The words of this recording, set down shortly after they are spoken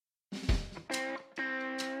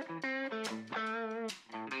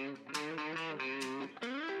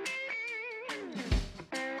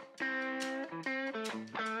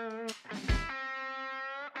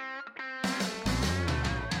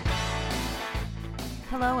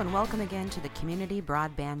Hello and welcome again to the Community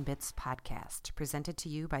Broadband Bits podcast, presented to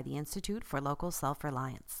you by the Institute for Local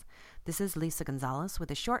Self-Reliance. This is Lisa Gonzalez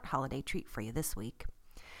with a short holiday treat for you this week.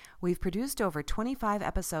 We've produced over 25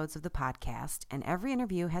 episodes of the podcast, and every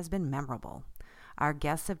interview has been memorable. Our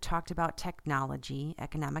guests have talked about technology,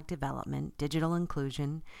 economic development, digital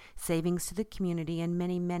inclusion, savings to the community, and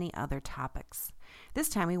many, many other topics. This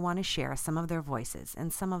time we want to share some of their voices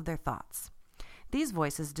and some of their thoughts. These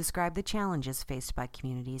voices describe the challenges faced by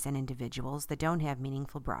communities and individuals that don't have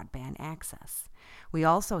meaningful broadband access. We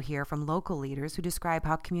also hear from local leaders who describe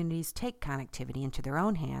how communities take connectivity into their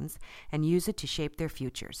own hands and use it to shape their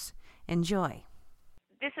futures. Enjoy.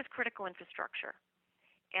 This is critical infrastructure,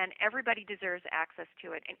 and everybody deserves access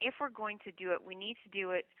to it. And if we're going to do it, we need to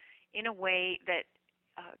do it in a way that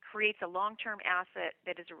creates a long-term asset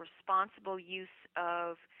that is a responsible use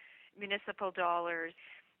of municipal dollars.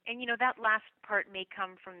 And, that last part may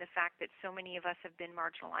come from the fact that so many of us have been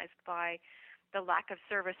marginalized by the lack of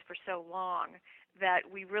service for so long that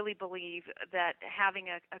we really believe that having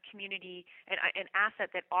a community, an asset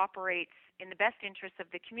that operates in the best interests of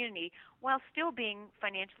the community while still being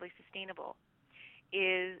financially sustainable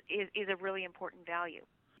is a really important value.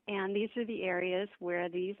 And these are the areas where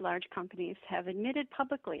these large companies have admitted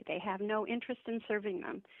publicly they have no interest in serving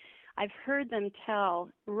them. I've heard them tell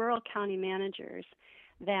rural county managers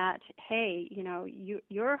that, hey,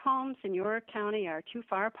 your homes in your county are too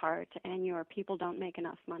far apart and your people don't make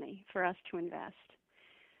enough money for us to invest.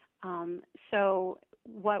 So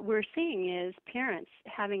what we're seeing is parents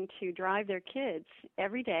having to drive their kids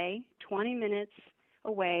every day 20 minutes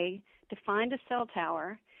away to find a cell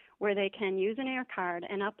tower where they can use an air card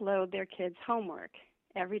and upload their kids' homework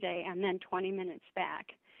every day and then 20 minutes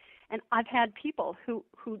back. And I've had people who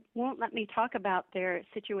won't let me talk about their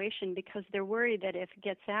situation because they're worried that if it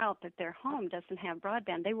gets out that their home doesn't have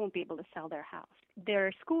broadband, they won't be able to sell their house. There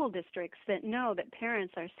are school districts that know that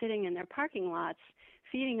parents are sitting in their parking lots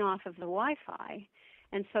feeding off of the Wi-Fi.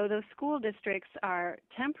 And so those school districts are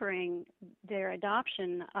tempering their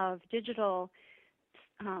adoption of digital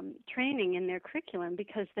training in their curriculum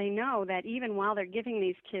because they know that even while they're giving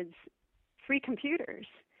these kids free computers,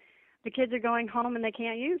 the kids are going home and they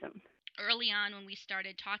can't use them. Early on, when we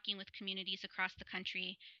started talking with communities across the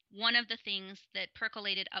country, one of the things that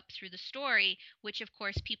percolated up through the story, which of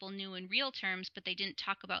course people knew in real terms, but they didn't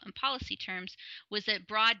talk about in policy terms, was that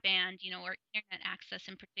broadband, or internet access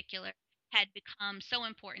in particular, had become so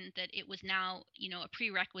important that it was now, a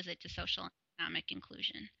prerequisite to social and economic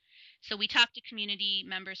inclusion. So we talked to community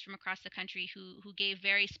members from across the country who gave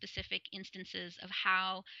very specific instances of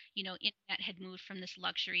how, internet had moved from this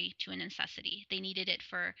luxury to a necessity. They needed it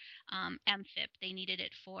for MFIP. They needed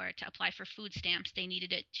it to apply for food stamps. They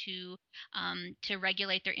needed it to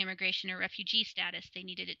regulate their immigration or refugee status. They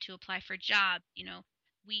needed it to apply for jobs.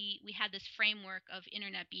 We had this framework of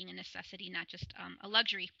internet being a necessity, not just a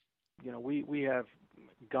luxury. We have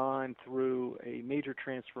gone through a major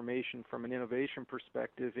transformation from an innovation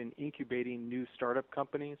perspective in incubating new startup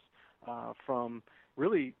companies from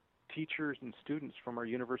really teachers and students from our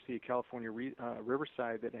University of California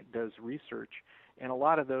Riverside that does research. And a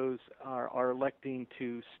lot of those are electing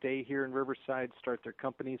to stay here in Riverside, start their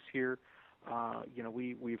companies here.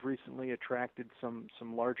 We've recently attracted some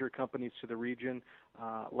larger companies to the region,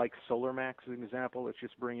 like SolarMax, as an example. It's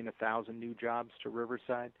just bringing 1,000 new jobs to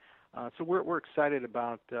Riverside. So we're excited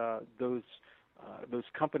about those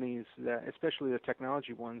companies, that, especially the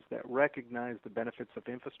technology ones, that recognize the benefits of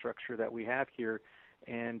infrastructure that we have here,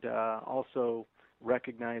 and also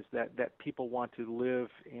recognize that people want to live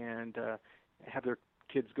and have their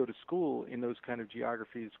kids go to school in those kind of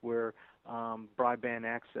geographies where broadband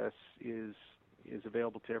access is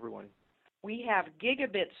available to everyone. We have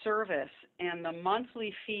gigabit service, and the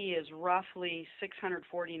monthly fee is roughly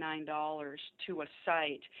 $649 to a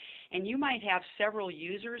site. And you might have several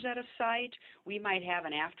users at a site. We might have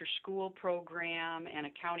an after-school program and a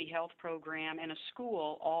county health program and a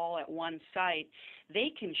school all at one site.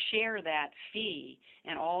 They can share that fee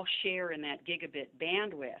and all share in that gigabit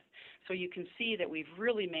bandwidth. So you can see that we've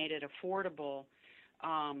really made it affordable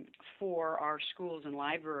for our schools and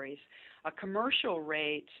libraries. A commercial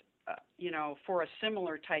rate for a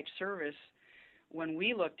similar type service, when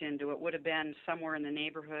we looked into it, would have been somewhere in the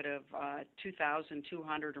neighborhood of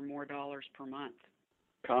 $2,200 or more per month.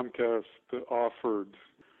 Comcast offered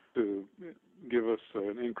to give us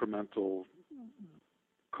an incremental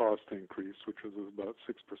cost increase, which was about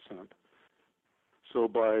 6%. So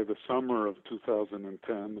by the summer of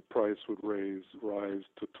 2010, the price would rise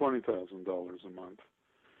to $20,000 a month.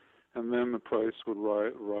 And then the price would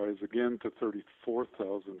rise again to $34,000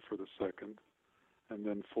 for the second, and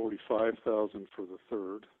then $45,000 for the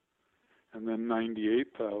third, and then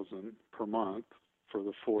 $98,000 per month for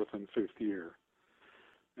the fourth and fifth year.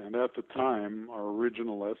 And at the time, our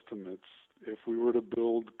original estimates, if we were to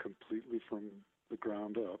build completely from the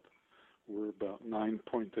ground up, were about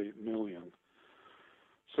 $9.8 million.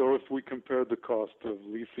 So if we compared the cost of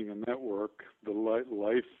leasing a network, the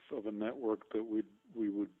life of a network that we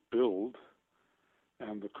would build,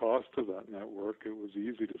 and the cost of that network, it was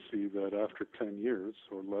easy to see that after 10 years,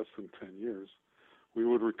 or less than 10 years, we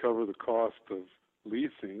would recover the cost of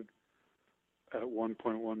leasing at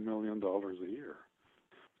 $1.1 million a year.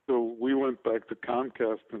 So we went back to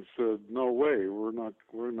Comcast and said, no way, we're not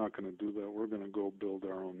going to do that. We're going to go build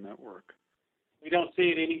our own network. We don't see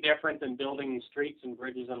it any different than building streets and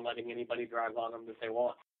bridges and letting anybody drive on them if they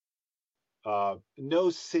want. No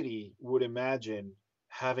city would imagine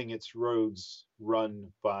having its roads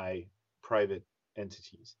run by private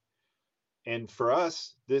entities. And for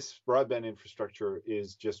us, this broadband infrastructure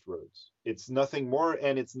is just roads. It's nothing more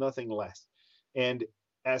and it's nothing less. And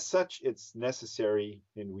as such, it's necessary,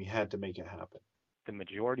 and we had to make it happen. The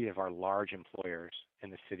majority of our large employers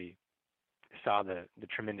in the city saw the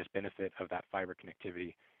tremendous benefit of that fiber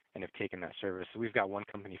connectivity and have taken that service. So we've got one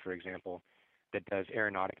company, for example, that does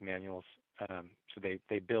aeronautic manuals. So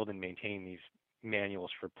they build and maintain these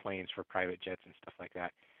manuals for planes, for private jets and stuff like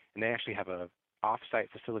that. And they actually have a off-site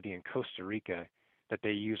facility in Costa Rica that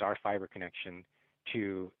they use our fiber connection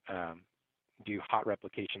to do hot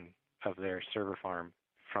replication of their server farm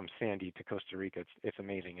from Sandy to Costa Rica. It's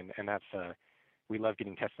amazing. And that's we love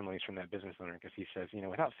getting testimonies from that business owner because he says,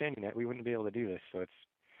 without SandyNet, we wouldn't be able to do this. So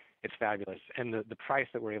it's fabulous. And the price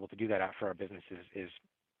that we're able to do that at for our businesses is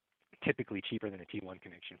typically cheaper than a T1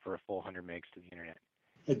 connection for a full 100 megs to the internet.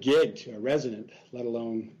 A gig to a resident, let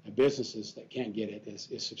alone businesses that can't get it,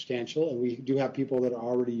 is substantial. And we do have people that are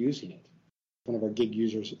already using it. One of our gig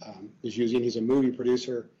users is using, he's a movie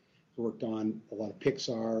producer, worked on a lot of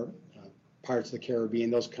Pixar, Pirates of the Caribbean,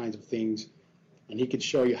 those kinds of things. And he could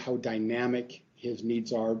show you how dynamic his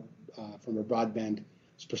needs are from a broadband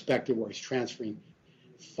perspective, where he's transferring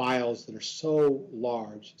files that are so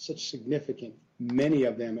large, such significant, many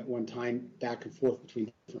of them at one time, back and forth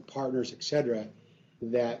between different partners, etc.,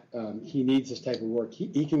 that he needs this type of work.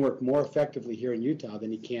 He can work more effectively here in Utah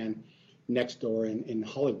than he can next door in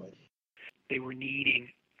Hollywood. They were needing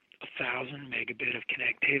 1,000 megabit of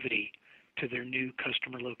connectivity to their new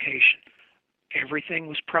customer location. Everything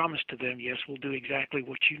was promised to them. Yes, we'll do exactly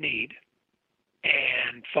what you need.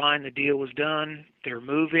 And fine, the deal was done. They're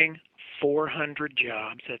moving 400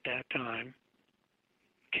 jobs at that time.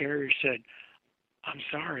 Carrier said, I'm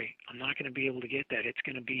sorry, I'm not going to be able to get that. It's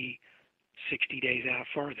going to be 60 days out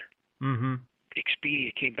farther. Mm-hmm.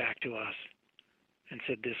 Expedia came back to us and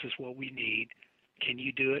said, this is what we need. Can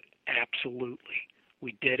you do it? Absolutely.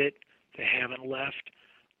 We did it. They haven't left.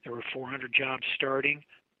 There were 400 jobs starting,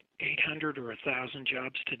 800 or 1,000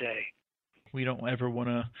 jobs today. We don't ever want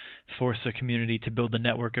to force a community to build a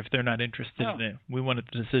network if they're not interested in it. We want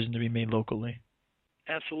the decision to be made locally.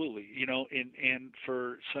 Absolutely. And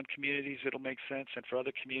for some communities it'll make sense, and for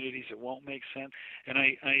other communities it won't make sense. And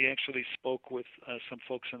I actually spoke with some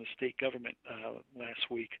folks in the state government last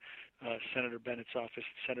week, Senator Bennett's office,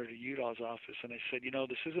 Senator Udall's office, and I said,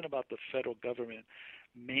 this isn't about the federal government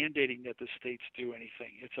mandating that the states do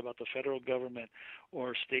anything. It's about the federal government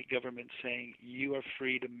or state government saying you are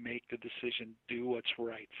free to make the decision, do what's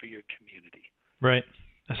right for your community. Right.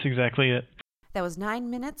 That's exactly it. That was 9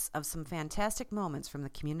 minutes of some fantastic moments from the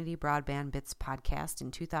Community Broadband Bits podcast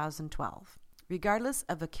in 2012. Regardless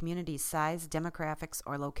of a community's size, demographics,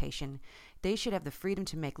 or location, they should have the freedom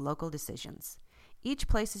to make local decisions. Each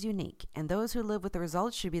place is unique, and those who live with the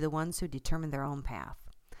results should be the ones who determine their own path.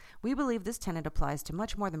 We believe this tenet applies to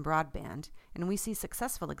much more than broadband, and we see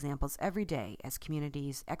successful examples every day as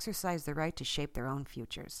communities exercise the right to shape their own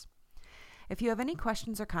futures. If you have any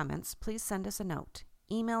questions or comments, please send us a note.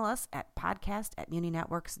 Email us at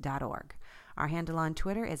podcast@muninetworks.org. Our handle on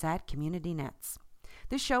Twitter is @CommunityNets.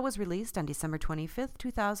 This show was released on December 25th,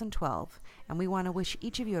 2012, and we want to wish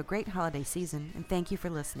each of you a great holiday season, and thank you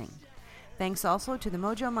for listening. Thanks also to the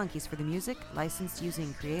Mojo Monkeys for the music, licensed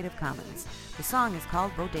using Creative Commons. The song is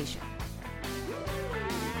called Bodacious.